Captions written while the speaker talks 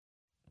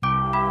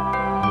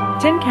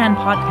Tin Can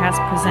Podcast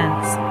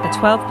presents The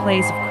 12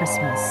 Plays of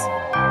Christmas.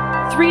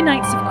 3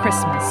 Nights of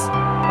Christmas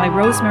by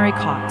Rosemary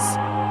Cox.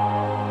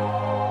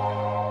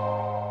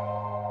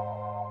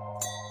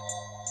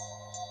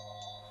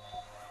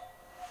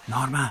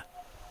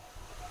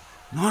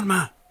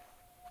 Norma,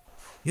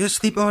 you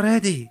asleep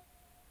already?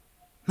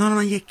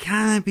 Norma, you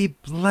can't be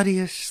bloody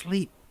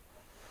asleep.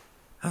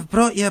 I've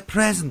brought you a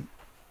present.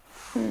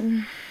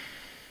 Do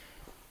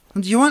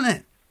you want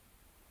it?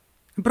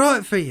 I brought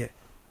it for you.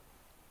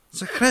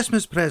 It's a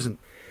Christmas present.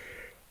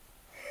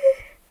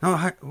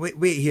 No,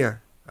 wait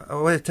here. I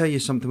want to tell you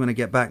something when I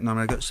get back,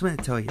 Norma. I've got something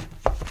to tell you.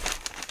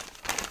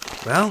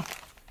 Well,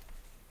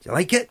 do you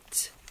like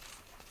it?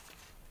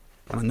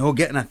 Am I not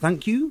getting a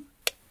thank you?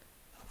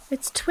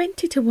 It's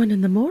 20 to 1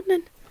 in the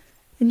morning,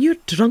 and you're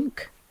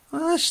drunk.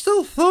 Well, I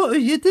still thought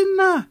of you, didn't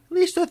I? At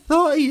least I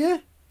thought of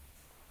you.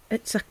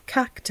 It's a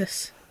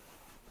cactus.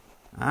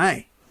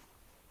 Aye.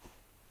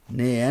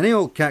 Nay, any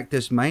old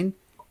cactus, mind.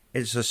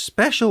 It's a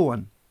special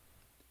one.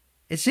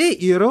 It's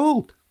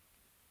 8-year-old.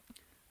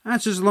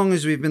 That's as long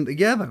as we've been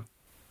together.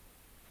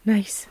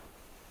 Nice.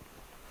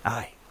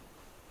 Aye.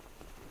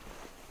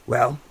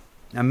 Well,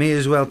 I may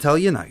as well tell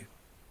you now.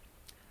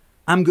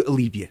 I'm going to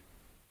leave you.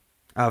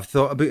 I've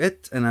thought about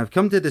it, and I've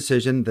come to a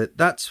decision that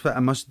that's what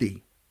I must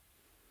do.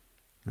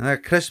 Another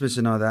Christmas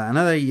and all that,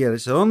 another year,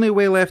 it's the only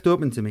way left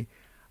open to me.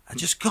 I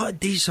just got to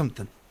do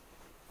something.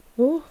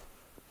 Oh?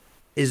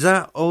 Is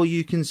that all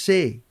you can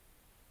say?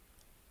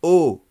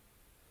 Oh.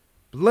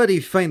 Bloody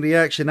fine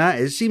reaction that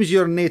is. Seems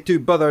you're nae too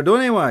bothered,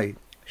 anyway.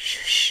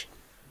 Shh.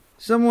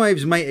 Some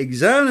wives might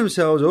examine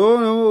themselves.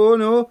 Oh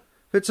no.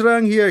 What's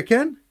wrong here,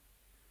 Ken?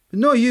 But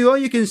no, all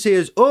you can say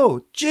is,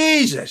 oh,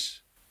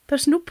 Jesus.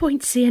 There's no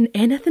point saying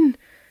anything.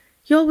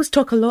 You always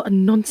talk a lot of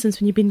nonsense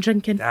when you've been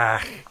drinking.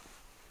 I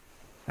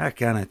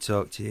can't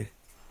talk to you.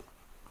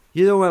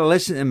 You don't want to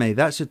listen to me,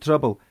 that's the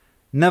trouble.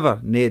 Never,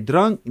 nae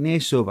drunk, nae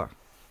sober.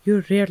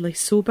 You're rarely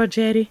sober,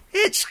 Jerry.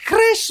 It's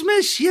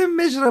Christmas, you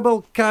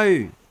miserable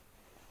cow.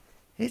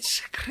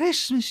 It's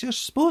Christmas, you're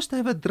supposed to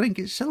have a drink.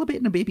 It's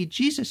celebrating a baby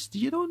Jesus, do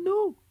you not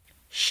know?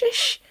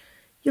 Shush,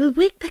 you'll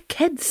wake the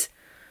kids.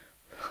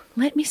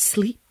 Let me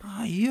sleep.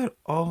 Oh, you're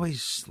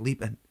always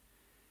sleeping.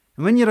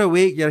 And when you're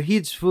awake, your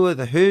head's full of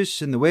the house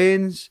and the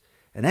wains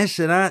and this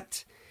and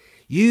that.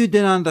 You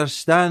don't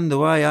understand the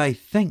way I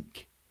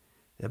think.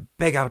 The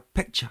bigger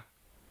picture.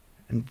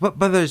 And what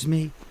bothers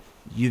me,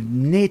 you've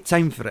no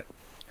time for it.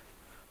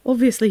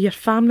 Obviously your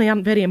family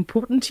aren't very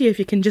important to you if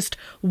you can just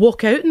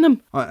walk out in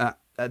them.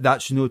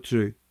 That's no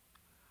true.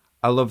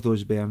 I love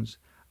those bairns.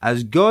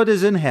 As God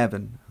is in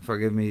heaven,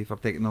 forgive me for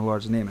taking the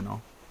Lord's name and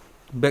all,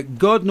 but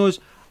God knows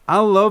I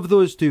love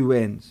those 2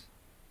 wens.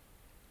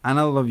 And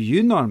I love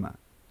you, Norma,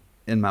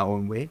 in my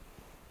own way.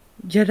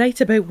 You're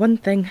right about one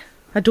thing.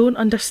 I don't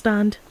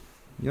understand.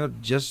 You're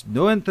just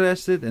no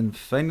interested in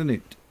finding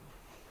out.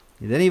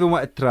 You didn't even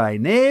want to try.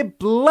 Nay,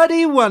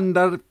 bloody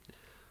wonder.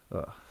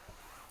 Oh.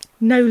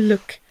 Now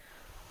look.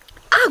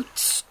 Ow,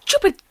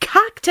 stupid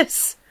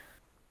cactus!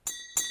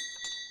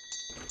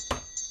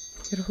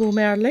 You're home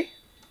early?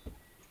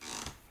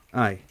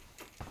 Aye.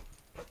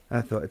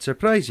 I thought it'd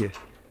surprise you.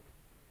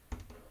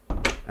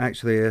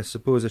 Actually, I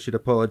suppose I should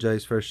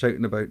apologise for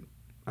shouting about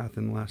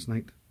Athen last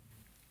night.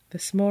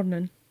 This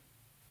morning?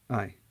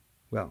 Aye.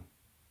 Well,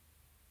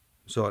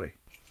 sorry.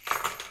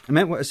 I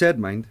meant what I said,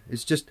 mind.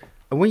 It's just,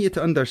 I want you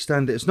to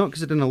understand that it's not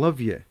because I didn't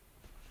love you.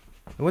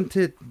 I want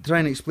to try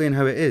and explain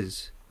how it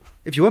is.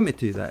 If you want me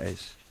to, that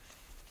is.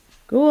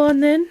 Go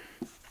on then.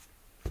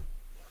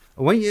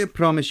 I want you to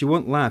promise you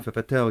won't laugh if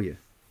I tell you.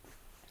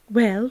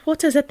 Well,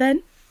 what is it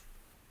then?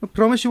 I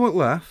promise you won't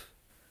laugh.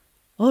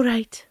 All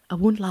right, I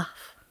won't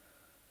laugh.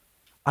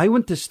 I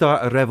want to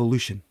start a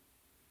revolution.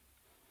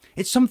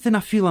 It's something I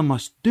feel I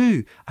must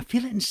do. I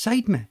feel it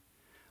inside me.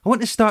 I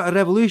want to start a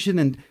revolution,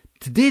 and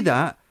to do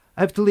that,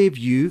 I have to leave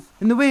you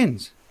in the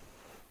wains.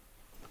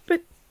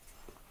 But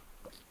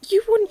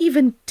you won't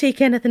even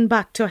take anything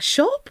back to a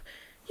shop.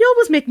 You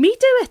always make me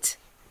do it.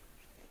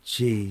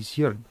 Jeez,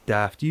 you're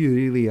daft, you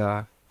really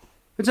are.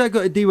 What's that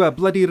got to do with a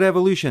bloody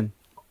revolution?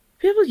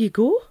 Where will you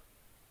go?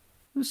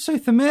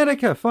 South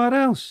America, far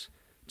else.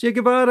 Che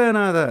Guevara and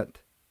all that.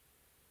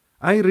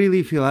 I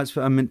really feel that's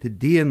what I'm meant to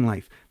do in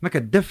life. Make a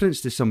difference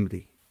to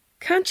somebody.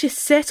 Can't you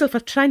settle for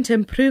trying to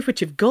improve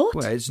what you've got?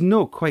 Well, it's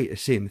not quite the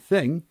same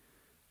thing.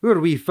 Our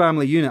wee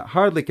family unit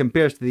hardly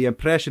compares to the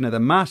oppression of the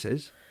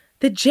masses.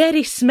 The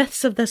Jerry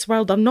Smiths of this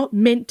world are not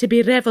meant to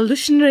be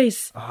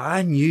revolutionaries. Oh,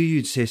 I knew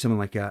you'd say something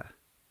like that.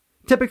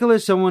 Typical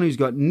as someone who's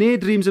got no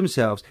dreams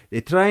themselves. They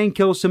try and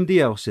kill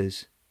somebody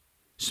else's.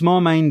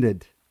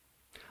 Small-minded.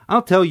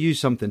 I'll tell you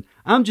something.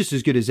 I'm just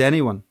as good as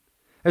anyone.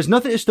 There's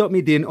nothing to stop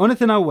me doing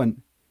anything I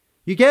want.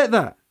 You get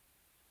that?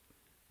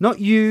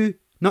 Not you,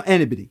 not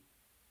anybody.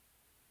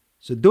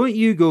 So don't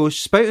you go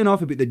spouting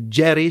off about the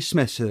Jerry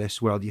Smiths of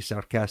this world, you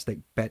sarcastic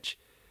bitch.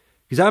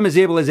 Because I'm as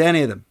able as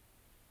any of them.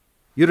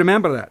 You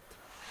remember that?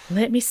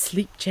 Let me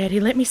sleep,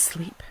 Jerry, let me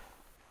sleep.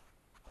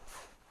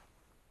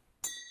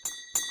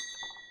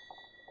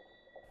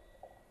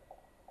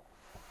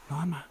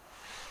 Norma.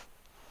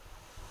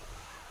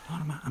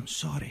 Norma, I'm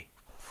sorry.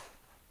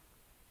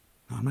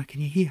 Norma,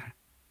 can you hear?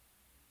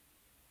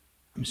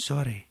 I'm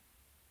sorry.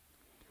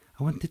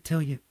 I want to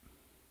tell you.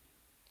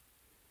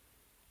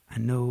 I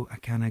know I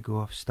can't go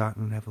off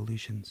starting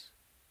revolutions.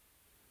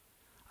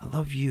 I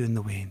love you and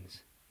the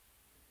Waynes.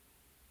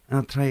 And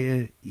I'll try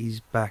to ease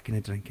back in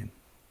the drinking.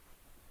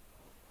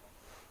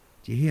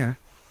 Do you hear?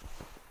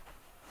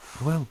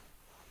 I will.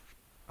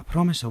 I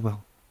promise I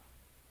will.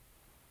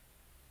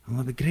 I'll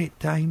have a great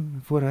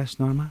time for us,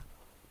 Norma.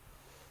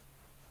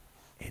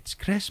 It's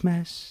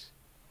Christmas.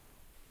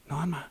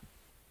 Norma.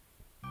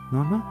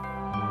 Norma?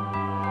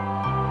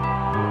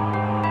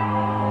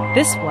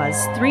 This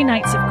was 3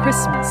 Nights of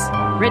Christmas,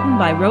 written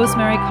by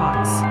Rosemary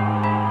Cox,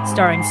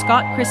 starring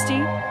Scott Christie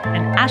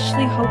and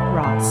Ashley Hope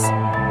Ross,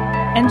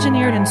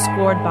 engineered and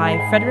scored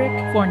by Frederick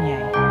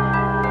Fournier.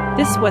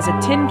 This was a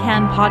Tin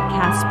Can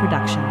Podcast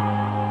production.